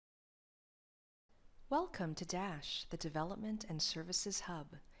Welcome to Dash, the Development and Services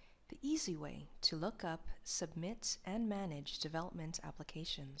Hub, the easy way to look up, submit, and manage development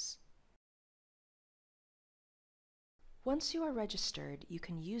applications. Once you are registered, you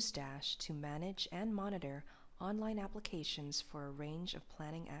can use Dash to manage and monitor online applications for a range of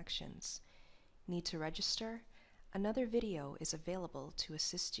planning actions. Need to register? Another video is available to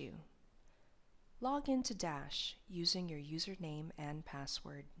assist you. Log into Dash using your username and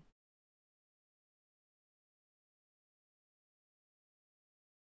password.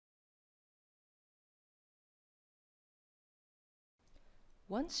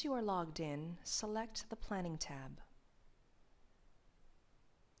 Once you are logged in, select the Planning tab.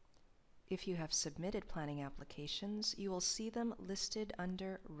 If you have submitted planning applications, you will see them listed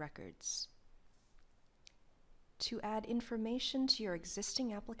under Records. To add information to your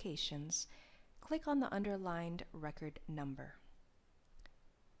existing applications, click on the underlined record number.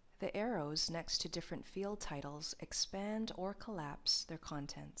 The arrows next to different field titles expand or collapse their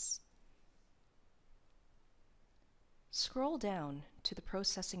contents. Scroll down to the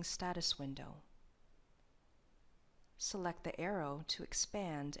Processing Status window. Select the arrow to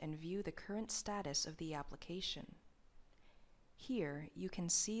expand and view the current status of the application. Here, you can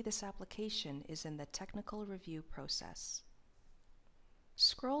see this application is in the technical review process.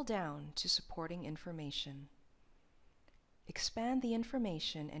 Scroll down to Supporting Information. Expand the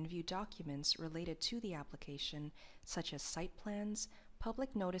information and view documents related to the application, such as site plans,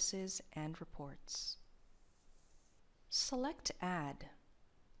 public notices, and reports. Select Add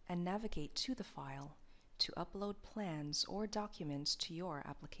and navigate to the file to upload plans or documents to your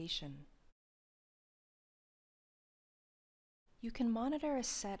application. You can monitor a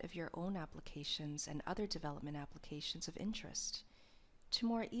set of your own applications and other development applications of interest. To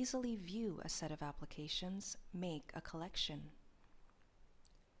more easily view a set of applications, make a collection.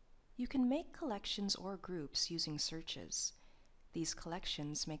 You can make collections or groups using searches. These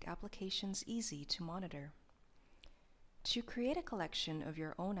collections make applications easy to monitor. To create a collection of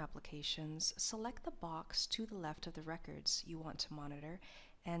your own applications, select the box to the left of the records you want to monitor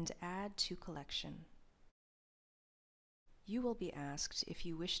and Add to Collection. You will be asked if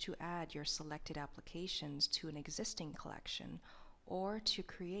you wish to add your selected applications to an existing collection or to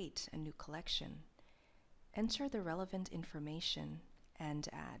create a new collection. Enter the relevant information and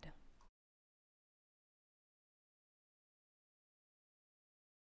add.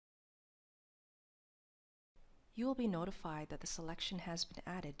 You will be notified that the selection has been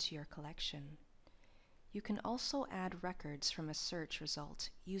added to your collection. You can also add records from a search result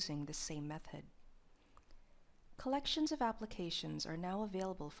using the same method. Collections of applications are now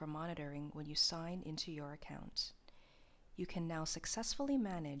available for monitoring when you sign into your account. You can now successfully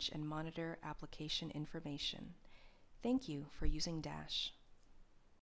manage and monitor application information. Thank you for using Dash.